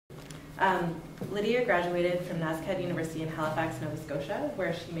Lydia graduated from NSCAD University in Halifax, Nova Scotia,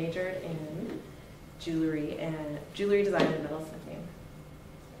 where she majored in jewelry design and metalsmithing.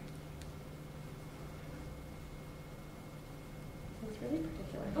 It's really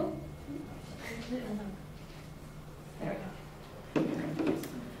particular. Oh. There we go.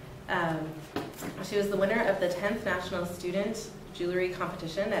 She was the winner of the 10th National Student Jewelry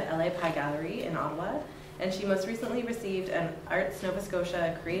Competition at LA Pie Gallery in Ottawa, and she most recently received an Arts Nova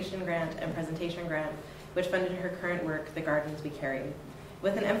Scotia Creation Grant and Presentation Grant, which funded her current work, The Gardens We Carry.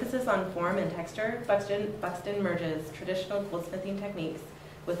 With an emphasis on form and texture, Buxton merges traditional goldsmithing techniques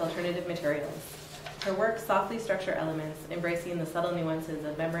with alternative materials. Her work softly structure elements, embracing the subtle nuances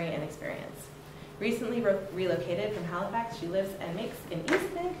of memory and experience. Recently relocated from Halifax, she lives and makes in East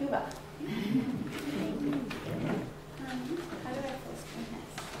Vancouver. How do I full screen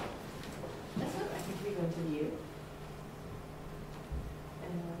this? That's what I think we go to view.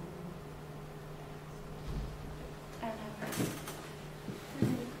 I don't have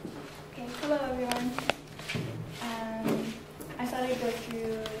Okay, hello everyone. I thought I'd go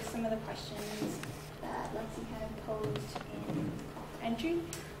through some of the questions that Lexie kind of posed in entry.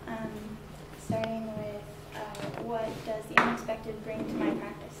 Starting with what does the unexpected bring to my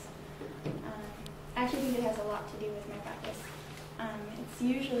practice? I actually think it has a lot to do with my practice. It's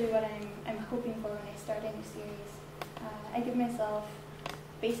usually what I'm hoping for when I start a new series. I give myself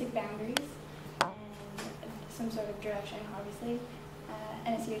basic boundaries and some sort of direction, obviously,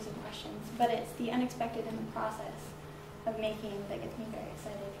 and a series of questions. But it's the unexpected in the process of making that gets me very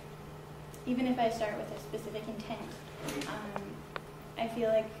excited. Even if I start with a specific intent, I feel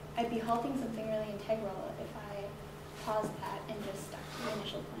like I'd be halting something really integral if I paused that and just stuck to the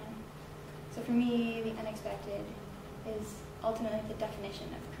initial plan. So for me, the unexpected is ultimately the definition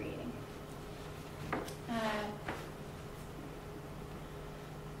of creating.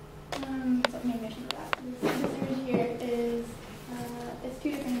 So maybe I should go back. This image here is, it's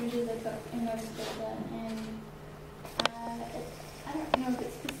two different images I took in Nova Scotia, and I don't know if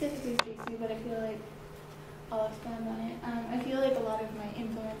it specifically speaks to you, but I feel like I'll expand on it. I feel like a lot of my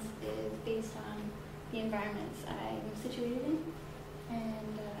influence is based on the environments I'm situated in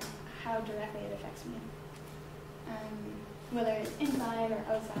and how directly it affects me. Whether it's inside or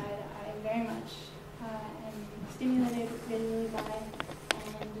outside, I very much am stimulated visually by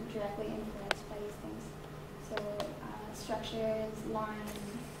and directly influenced by these things. So structures, line,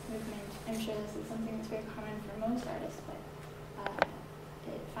 movement, I'm sure this is something that's very common for most artists, but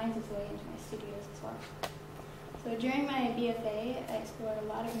it finds its way into my studios as well. So during my BFA, I explored a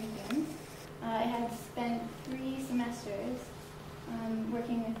lot of museums. I had spent 3 semesters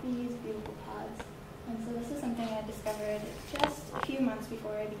working with these beautiful pods. And so this is something I discovered just a few months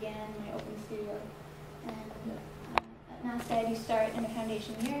before I began my open studio. And at NSCAD, you start in a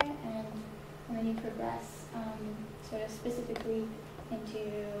foundation year, and then you progress sort of specifically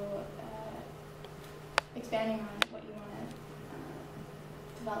into expanding on what you want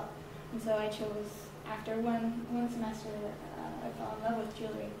to develop. And so I chose, after one semester, I fell in love with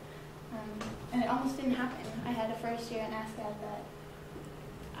jewelry. And it almost didn't happen. I had a first year at NSCAD that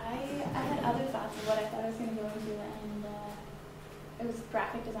I had other thoughts of what I thought I was going to go into, and it was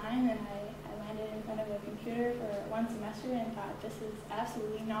graphic design, and I landed in front of a computer for one semester and thought, this is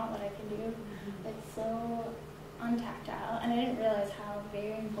absolutely not what I can do. It's so untactile, and I didn't realize how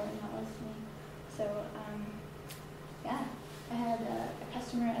very important that was to me. So, yeah, I had a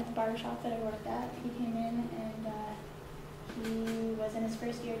customer at the barbershop that I worked at. He came in, and he was in his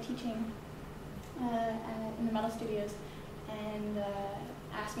first year teaching in the metal studios, and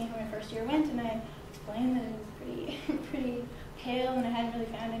asked me how my first year went, and I explained that it was pretty pale, and I hadn't really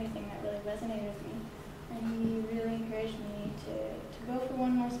found anything that really resonated with me. And he really encouraged me to go for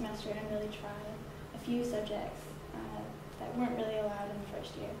one more semester and really try a few subjects that weren't really allowed in the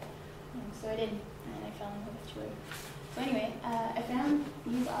first year. So I did, and I fell in love with jewelry. So anyway, I found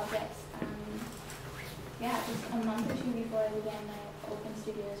these objects, just a month or 2 before I began my open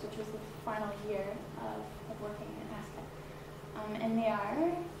studios, which was the final year of working at NSCAD. And they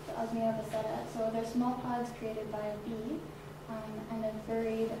are the Osmia Basetta. So they're small pods created by a bee, and they're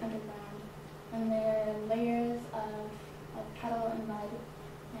buried underground. And they're layers of petal and mud.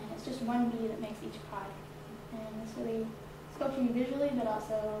 And it's just one bee that makes each pod. And it's really sculpting visually, but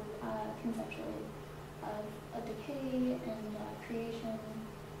also conceptually, of a decay and creation.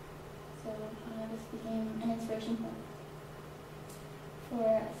 So this became an inspiration point for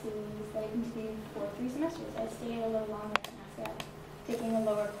a series that I continued for 3 semesters. I stayed a little longer than NSCAD, taking a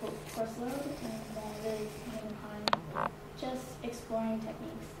lower course load and really spending upon just exploring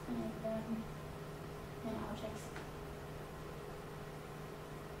techniques and objects.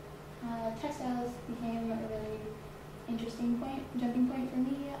 textiles became a really interesting jumping point for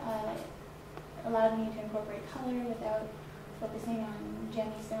me. It allowed me to incorporate color without focusing on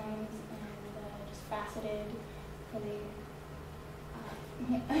gemstones and just faceted, really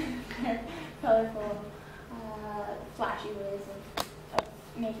colorful, flashy ways of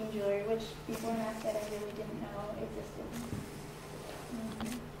making jewelry, which before NASCAD I really didn't know existed.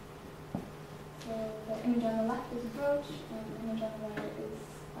 So the image on the left is a brooch, and the image on the right is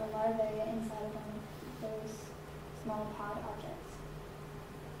a larvae inside of one of those small pod objects.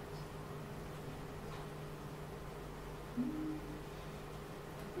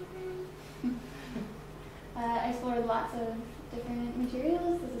 I explored lots of different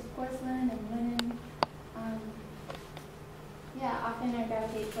materials. This is porcelain and linen. Yeah, often I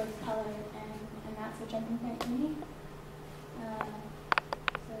gravitate towards color, and that's a jumping point for me.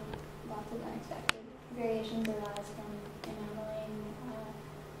 So lots of unexpected variations arise from enameling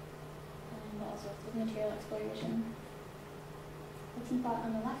and all sorts of material exploration. The teapot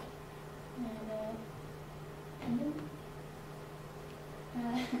on the left, and pendant.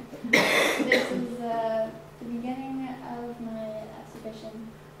 This is the beginning of my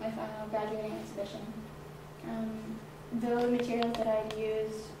exhibition, my final graduating exhibition. Though the materials that I've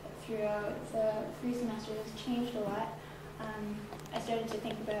used throughout the 3 semesters changed a lot, I started to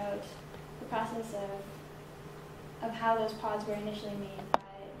think about the process of how those pods were initially made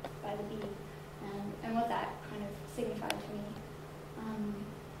by the bee, and what that kind of signified to me.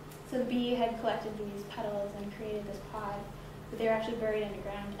 So the bee had collected these petals and created this pod, but they were actually buried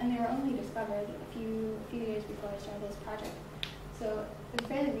underground, and they were only discovered a few years before I started this project. So it was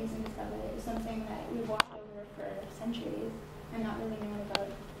fairly recent discovery. It was something that we've watched over for centuries and not really known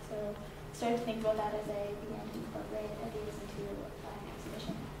about. So I started to think about that as I began to incorporate ideas into an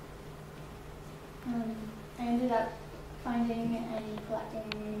exhibition. I ended up finding and collecting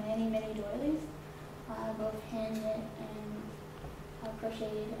many doilies, both hand-knit and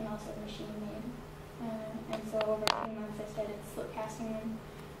crocheted and also machine-made. And so over a few months I started slip casting them,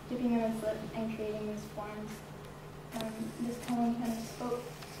 dipping them in slip, and creating these forms. This poem kind of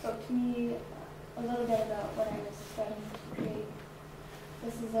spoke to me a little bit about what I was starting to create.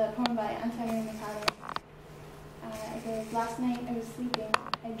 This is a poem by Antonio Machado. It goes, "Last night I was sleeping,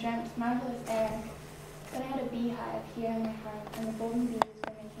 I dreamt marvelous air, that I had a beehive here in my heart, and the golden bees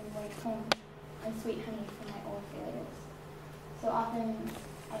were making white comb and sweet honey from my old failures." So often,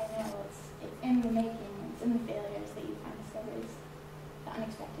 I don't know, it's in the making, it's in the failures that you find discoveries. The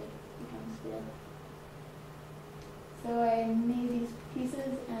unexpected becomes real. So I made these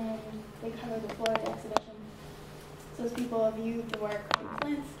pieces, and they covered the floor of the exhibition. So as people viewed the work from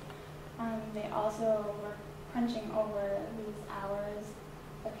plinths, they also were crunching over these hours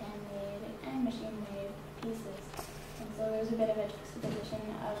of handmade and machine-made pieces. And so there was a bit of a juxtaposition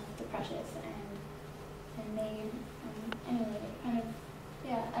of the precious and made. Anyway, kind of,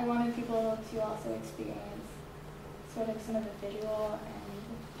 yeah, I wanted people to also experience sort of some of the visual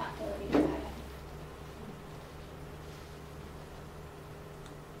and tactility that I had.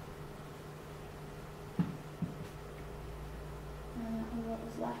 What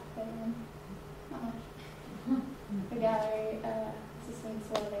was left, but not much. The gallery assistants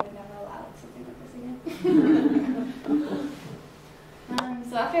swore they would never allow something like this again.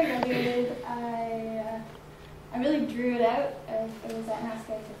 So after I graduated, I really drew it out. I was at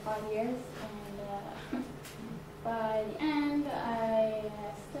NASCAD for 5 years, and by the end, I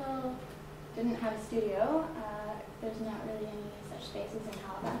still didn't have a studio. There's not really any such spaces in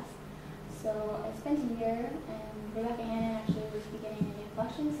Halifax. So I spent a year, and Rebecca Hannon actually was beginning a new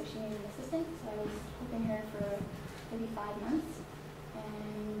collection, so she needed an assistant. So I was helping her for maybe 5 months.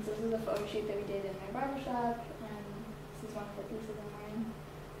 And this is a photo shoot that we did in my barbershop, and this is one of the pieces I'm wearing.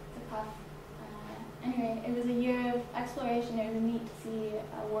 It's a cuff. Anyway, it was a year of exploration. It was neat to see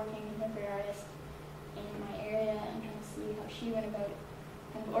a working contemporary artist in my area and trying to see how she went about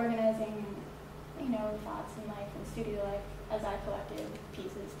kind of organizing, thoughts in life and studio life as I collected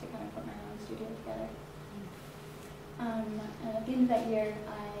pieces to kind of put my own studio together. And at the end of that year,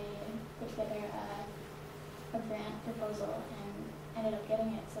 I put together a grant proposal and ended up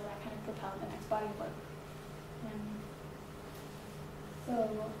getting it, so that kind of propelled the next body of work.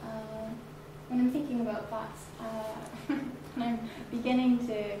 When I'm thinking about thoughts, when I'm beginning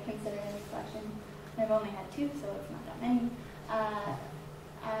to consider a new collection, and I've only had 2, so it's not that many,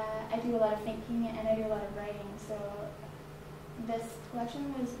 I do a lot of thinking and I do a lot of writing, so this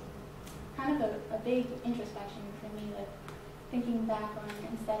collection was kind of a big introspection for me, like thinking back on,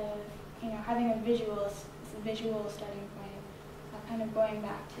 instead of having a visual starting point, kind of going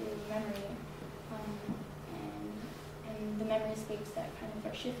back to memory and and the memoryscapes that kind of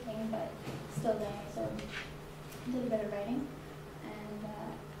are shifting but still there. So I did a bit of writing, and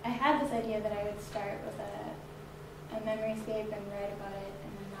I had this idea that I would start with a memoryscape and write about it,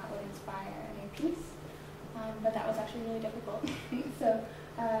 and then that would inspire a new piece. But that was actually really difficult. So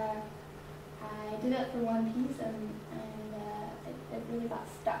I did it for one piece, and it really got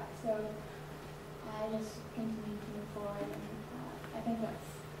stuck. So I just continued to move forward, and I think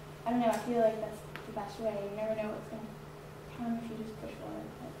I don't know, I feel like that's the best way. You never know what's going to come if you just push forward.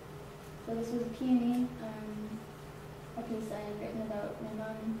 So this was a peony, a piece I had written about my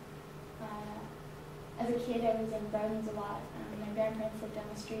mom. As a kid, I was in gardens a lot. My grandparents lived down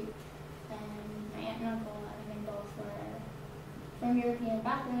the street, and my aunt and uncle, I think both were from European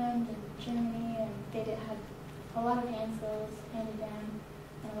background in Germany, and they did have a lot of hand skills handed down,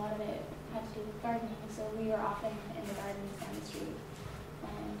 and a lot of it had to do with gardening. So we were often in the gardens down the street.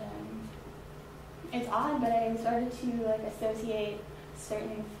 And it's odd, but I started to associate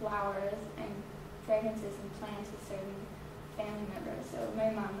certain flowers and fragrances and plants with certain family members. So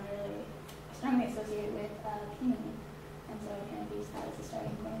my mom I really strongly associated with peony, and so I kind of used that as a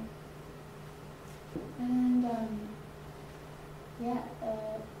starting point. And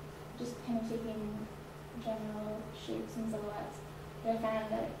just kind of taking general shapes and silhouettes. But I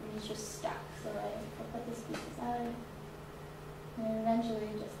found that it was just stuck, so I put this piece aside. And it eventually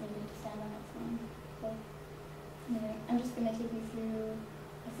just needed to stand on its own. So anyway, I'm just going to take you through a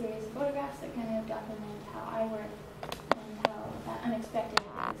series of photographs that kind of document how I work and how that unexpected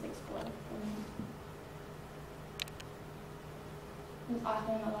is explored for me. There's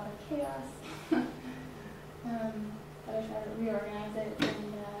often a lot of chaos, but I try to reorganize it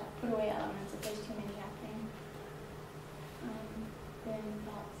and put away elements if there's too many happening. Then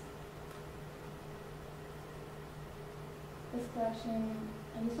thoughts. This collection,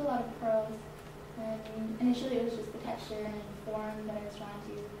 I used a lot of pearls, and initially it was just the texture and form that I was drawn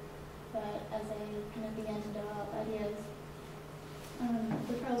to, but as I kind of began to develop ideas,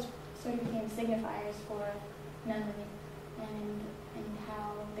 the pearls sort of became signifiers for memory and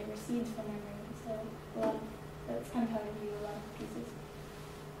how they were seeds for memory. So that's kind of how I view a lot of pieces.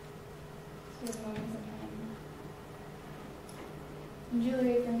 Sort of moments in time. And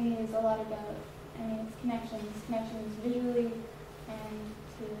jewelry for me is a lot about, it's connections visually and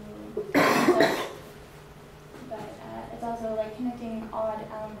to concepts, but it's also like connecting odd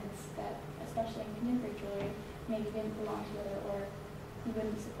elements that, especially in contemporary jewelry, maybe didn't belong together or you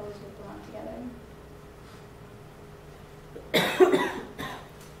wouldn't suppose would belong together.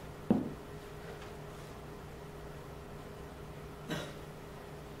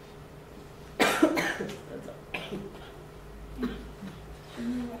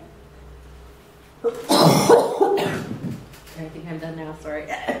 I think I'm done now, sorry.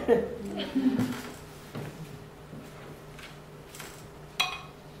 This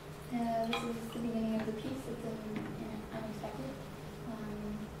is the beginning of the piece. It's unexpected.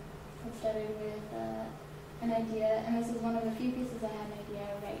 It started with an idea, and this is one of the few pieces I had an idea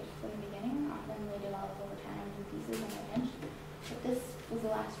right from the beginning. Often they develop over time in pieces on the bench. But this was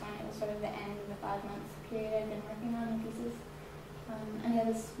the last one. It was sort of the end of the 5-month period I've been working on the pieces. And I had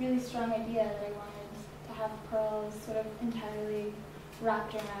this really strong idea that I wanted to have pearls sort of entirely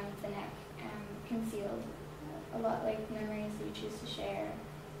wrapped around the neck and concealed, a lot like memories that you choose to share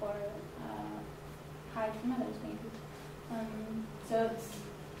or hide from others maybe. So it's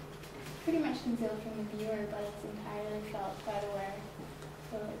pretty much concealed from the viewer, but it's entirely felt by the wearer.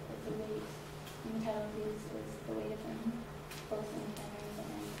 So it's the weight, and the title of these is the weight of them, both in memories and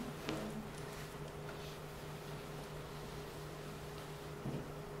in feeling.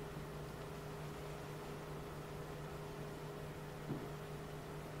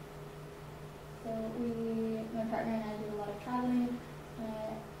 So my partner and I do a lot of traveling,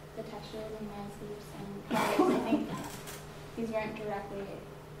 the textures and landscapes and colors. I think these weren't directly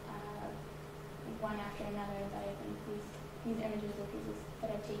one after another, but I think these images are pieces that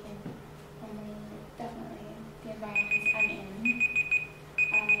I've taken, and they definitely, the environments I'm in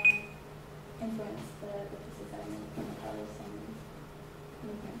influence the pieces that I make and the colors and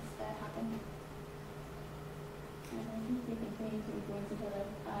movements that happen. And I think we continue to influence each other.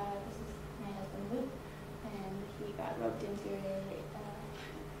 This is my husband Luke, and he got roped into a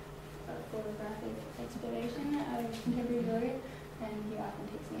photographic exploration of contemporary jewellery, and he often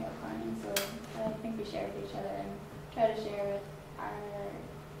takes me out climbing, so I think we share with each other and try to share with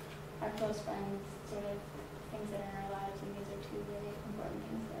our close friends sort of things that are in our lives, and these are two really important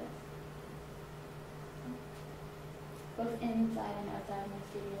things to us. Both inside and outside my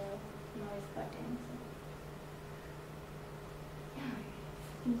studio, I'm always collecting, so yeah,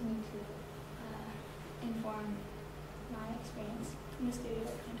 continue to inform my experience in the studio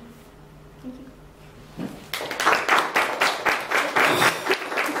at Contemporary. Thank you.